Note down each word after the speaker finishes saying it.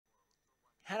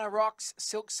Hannah Rocks,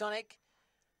 Silk Sonic,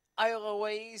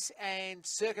 Eloise, and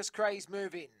Circus Craze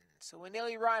move in. So we're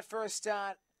nearly right for a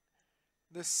start.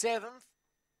 The 7th,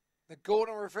 the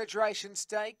Gordon Refrigeration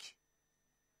Stake.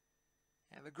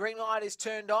 And the green light is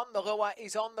turned on. The lure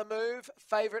is on the move.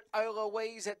 Favourite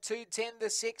Eloise at 2:10 to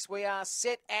 6. We are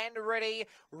set and ready.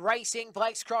 Racing.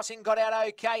 Blake's Crossing got out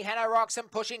okay. Hannah Roxham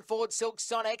pushing forward Silk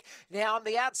Sonic. Now on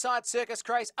the outside, Circus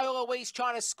Craze. Eloise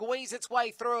trying to squeeze its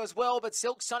way through as well. But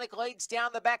Silk Sonic leads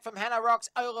down the back from Hannah Rocks.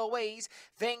 Eloise.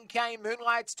 Then came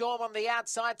Moonlight Storm on the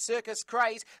outside. Circus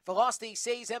Craze. Velocity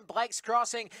Season. Blake's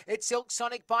Crossing. It's Silk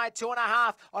Sonic by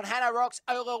 2.5 on Hannah Rocks.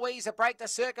 Eloise. A break to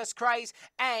Circus Craze.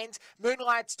 And Moonlight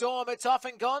Storm, it's off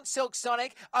and gone, Silk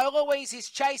Sonic. Eloise is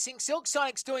chasing. Silk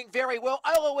Sonic's doing very well.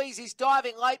 Eloise is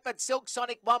diving late, but Silk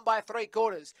Sonic won by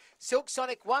 3/4. Silk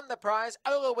Sonic won the prize.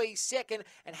 Eloise second,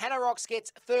 and Hannah Rocks gets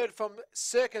third from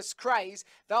Circus Craze.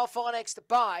 They'll follow next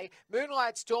by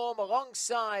Moonlight Storm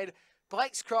alongside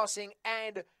Blake's Crossing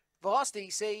and Velocity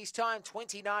Seas. Time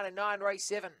 29:09, race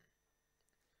 7.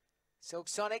 Silk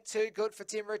Sonic, too good for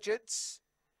Tim Richards.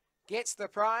 Gets the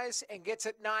prize and gets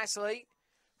it nicely.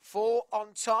 4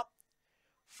 on top,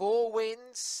 4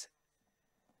 wins.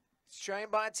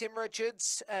 Shown by Tim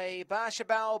Richards. A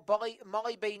Barshabal,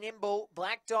 Molly B. Nimble,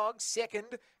 Black Dog,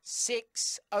 second.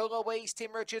 6, Eloise,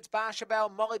 Tim Richards,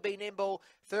 Barshabal, Molly B. Nimble,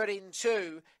 third in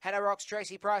 2. Hannah Rocks,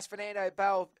 Tracy Price, Fernando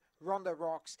Bell, Rhonda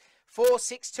Rocks. 4,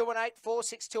 6, 2 and 8, 4,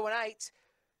 6, 2 and 8.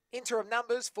 Interim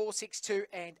numbers 4, 6, 2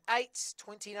 and 8.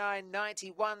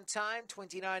 29.91 time,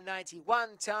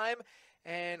 29.91 time.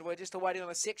 And we're just awaiting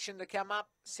on a section to come up.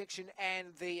 Section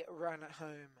and the run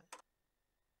home.